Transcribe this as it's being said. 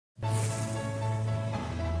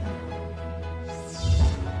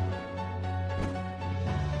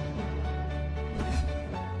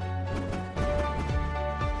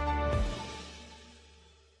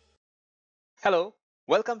Hello,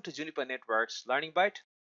 welcome to Juniper Networks Learning Byte.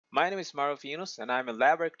 My name is Maruf Yunus and I'm a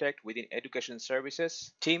lab architect within Education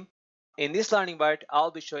Services team. In this Learning Byte,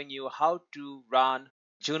 I'll be showing you how to run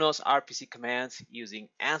Junos RPC commands using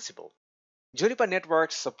Ansible. Juniper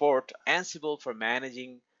Networks support Ansible for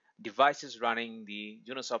managing devices running the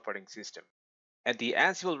Junos operating system. And the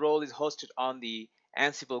Ansible role is hosted on the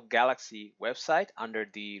Ansible Galaxy website under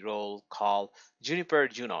the role called Juniper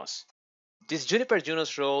Junos. This Juniper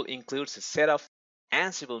Junos role includes a set of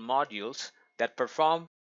Ansible modules that perform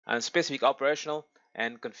specific operational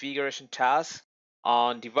and configuration tasks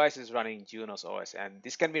on devices running Junos OS, and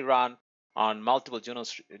this can be run on multiple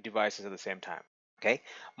Junos devices at the same time. Okay,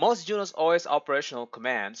 most Junos OS operational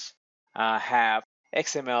commands have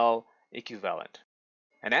XML equivalent,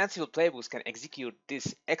 and Ansible playbooks can execute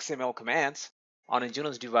these XML commands on a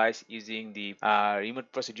Junos device using the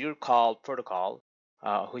Remote Procedure Call protocol,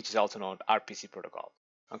 which is also known RPC protocol.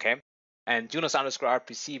 Okay, and Junos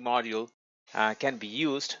 _RPC module can be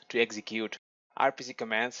used to execute RPC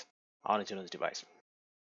commands on a Junos device.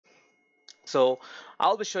 So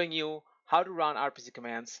I'll be showing you how to run RPC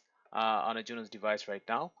commands on a Junos device right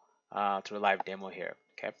now through a live demo here.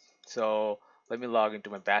 Okay, so let me log into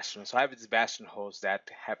my Bastion. So I have this Bastion host that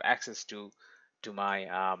have access to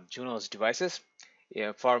my Junos devices.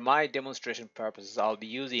 Yeah, for my demonstration purposes, I'll be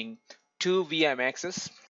using two VMXs.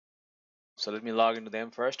 So let me log into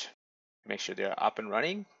them first. Make sure they're up and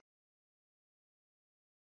running.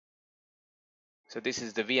 So this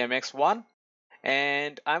is the VMX1,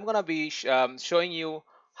 and I'm gonna be showing you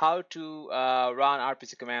how to run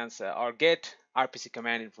RPC commands or get RPC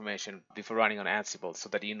command information before running on Ansible, so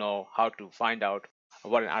that you know how to find out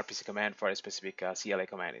what an RPC command for a specific CLI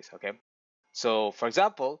command is. Okay, so for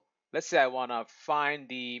example, let's say I want to find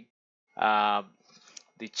the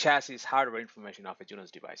chassis hardware information of a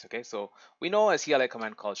Junos device. Okay, so we know a CLI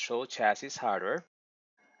command called show chassis hardware.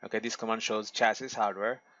 Okay, this command shows chassis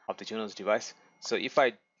hardware of the Junos device. So if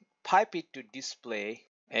I pipe it to display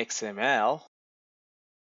XML,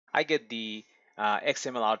 I get the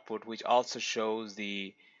XML output, which also shows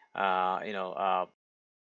the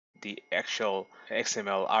the actual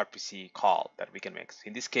XML RPC call that we can make. So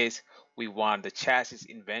in this case, we want the chassis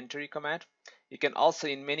inventory command. You can also,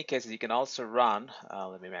 in many cases, you can also run.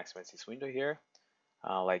 Let me maximize this window here,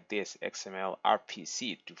 like this XML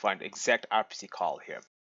RPC to find exact RPC call here.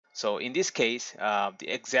 So in this case, the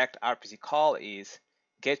exact RPC call is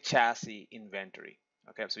get chassis inventory.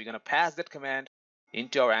 Okay, so we're going to pass that command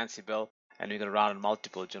into our Ansible, and we're going to run on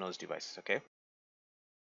multiple Junos devices. Okay,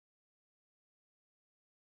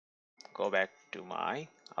 go back to my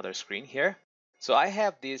other screen here. So I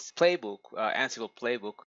have this playbook, Ansible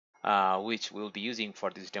playbook, which we'll be using for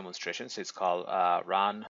this demonstration. So it's called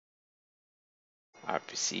run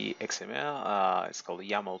RPC XML. It's called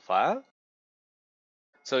YAML file.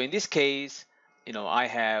 So in this case, I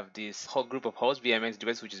have this whole group of host VMX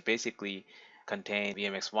devices, which is basically contain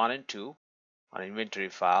VMX 1 and 2 on an inventory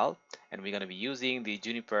file, and we're going to be using the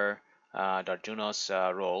Juniper.Junos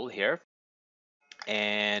role here.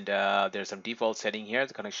 And there's some default setting here.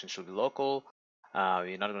 The connection should be local.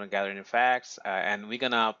 We're not going to gather any facts, and we're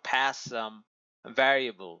going to pass some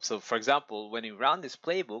variable. So for example, when you run this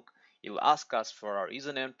playbook, it will ask us for our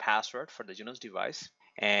username and password for the Junos device.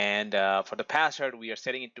 And for the password, we are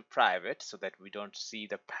setting it to private so that we don't see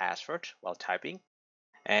the password while typing.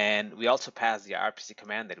 And we also pass the RPC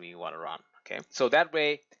command that we want to run. Okay, so that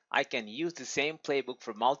way I can use the same playbook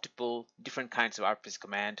for multiple different kinds of RPC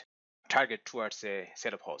command target towards a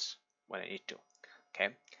set of hosts when I need to.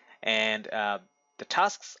 Okay, and the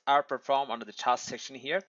tasks are performed under the task section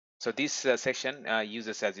here. So this section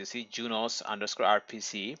uses, as you see, Junos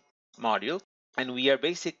 _RPC module, and we are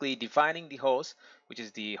basically defining the host, which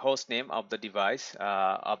is the host name of the device,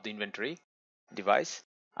 of the inventory device,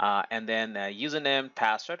 and then username,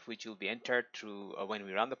 password, which will be entered through when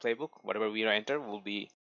we run the playbook. Whatever we enter will be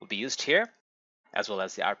used here, as well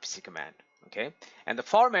as the RPC command. Okay, and the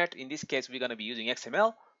format in this case we're going to be using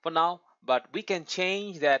XML for now, but we can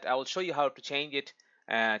change that. I will show you how to change it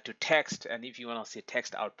to text, and if you want to see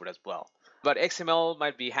text output as well. But XML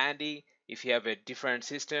might be handy if you have a different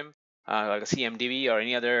system, like a CMDB or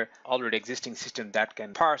any other already existing system that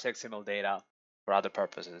can parse XML data for other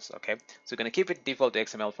purposes. Okay, so we're going to keep it default to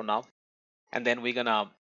XML for now, and then we're going to,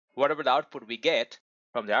 whatever the output we get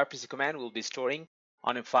from the RPC command, we'll be storing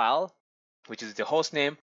on a file, which is the host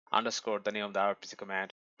name underscore the name of the RPC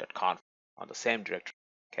command.conf on the same directory.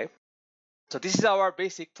 Okay, so this is our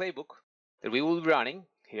basic playbook that we will be running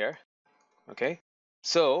here. Okay,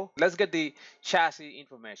 so let's get the chassis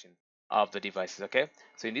information of the devices. Okay,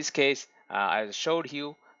 so in this case, I showed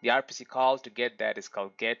you the RPC call to get that is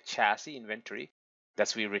called get chassis inventory.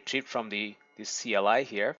 That's we retrieved from this CLI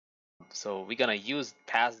here. So we're gonna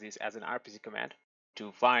pass this as an RPC command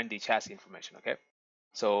to find the chassis information. Okay.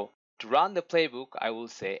 So to run the playbook, I will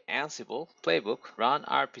say Ansible playbook run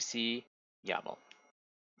RPC YAML.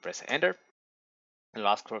 Press enter. It'll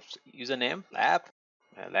ask for username, lab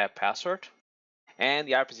password, and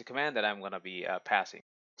the RPC command that I'm going to be passing.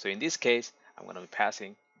 So in this case, I'm going to be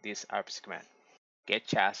passing this RPC command, get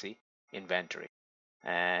chassis inventory,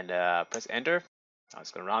 and press enter. Now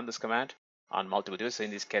it's going to run this command on multiple devices. So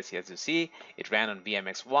in this case, as you see, it ran on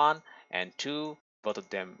VMX1 and 2. Both of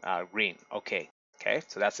them are green. Okay,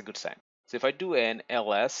 so that's a good sign. So if I do an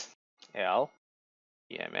ls l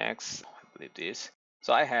VMX, I believe this.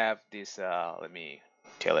 So I have this, let me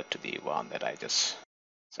tell it to the one that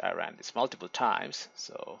so I ran this multiple times.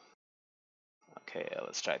 So, okay,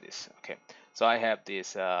 let's try this. Okay, so I have this,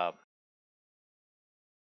 sorry,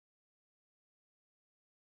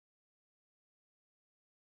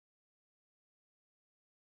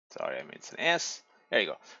 I mean, it's an S. There you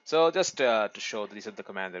go. So just to show that these are the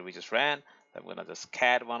command that we just ran, I'm gonna just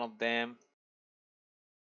cat one of them.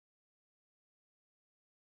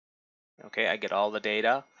 Okay, I get all the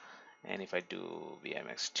data. And if I do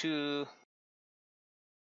VMX2,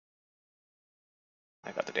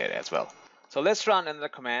 I got the data as well. So let's run another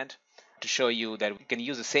command to show you that we can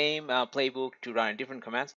use the same playbook to run different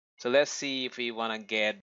commands. So let's see if we want to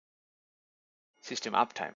get system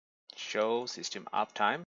uptime. Show system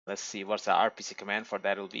uptime. Let's see what's the RPC command for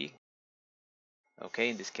that will be. Okay,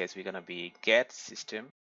 in this case, we're going to be get system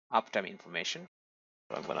uptime information.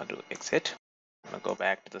 So I'm going to do exit. I'm going to go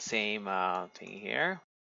back to the same thing here.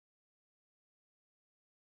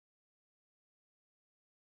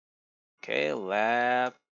 Okay,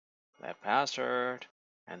 lab password,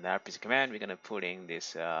 and the RPC command, we're going to put in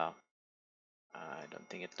this, I don't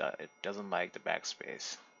think it doesn't like the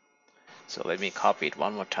backspace. So let me copy it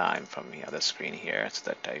one more time from the other screen here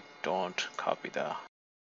so that I don't copy the,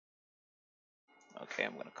 okay,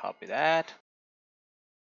 I'm going to copy that.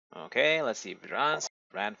 Okay, let's see if it runs.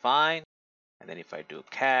 Ran fine. And then if I do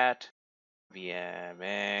cat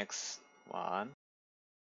VMX1,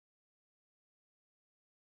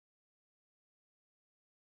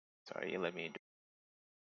 sorry, let me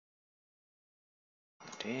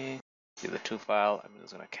do the 2 file. I'm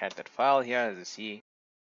just going to cat that file here as you see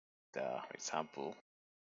the example.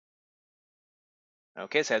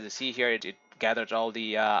 Okay, so as you see here, it gathered all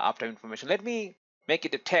the uptime information. Let me make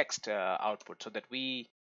it a text output so that we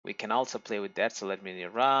can also play with that. So let me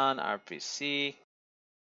run RPC.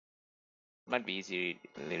 Might be easily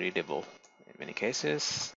readable in many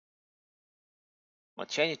cases. I'll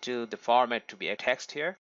change it to the format to be a text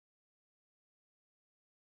here.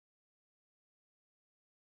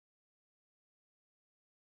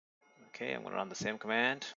 Okay, I'm going to run the same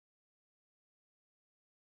command.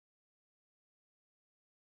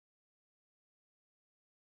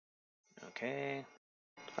 Okay.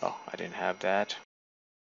 Oh, I didn't have that.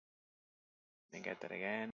 Let me get that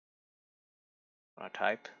again. I'm going to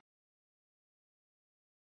type.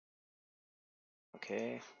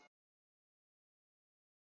 Okay.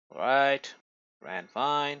 All right. Ran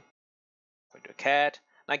fine. Go to cat.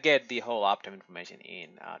 I get the whole uptime information in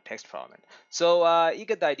text format. So you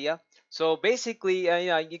get the idea. So basically,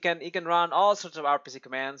 you can run all sorts of RPC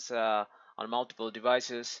commands on multiple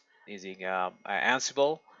devices using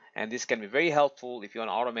Ansible, and this can be very helpful if you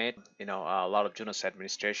want to automate, a lot of Junos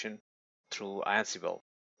administration through Ansible.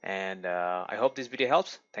 And I hope this video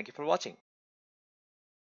helps. Thank you for watching.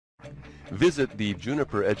 Visit the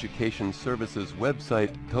Juniper Education Services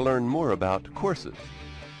website to learn more about courses.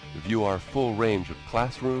 View our full range of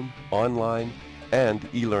classroom, online, and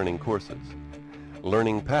e-learning courses.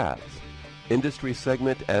 Learning paths, industry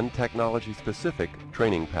segment and technology-specific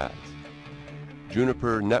training paths.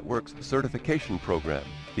 Juniper Network's certification program,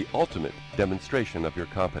 the ultimate demonstration of your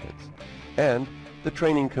competence. And the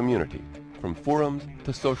training community, from forums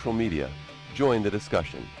to social media. Join the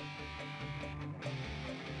discussion.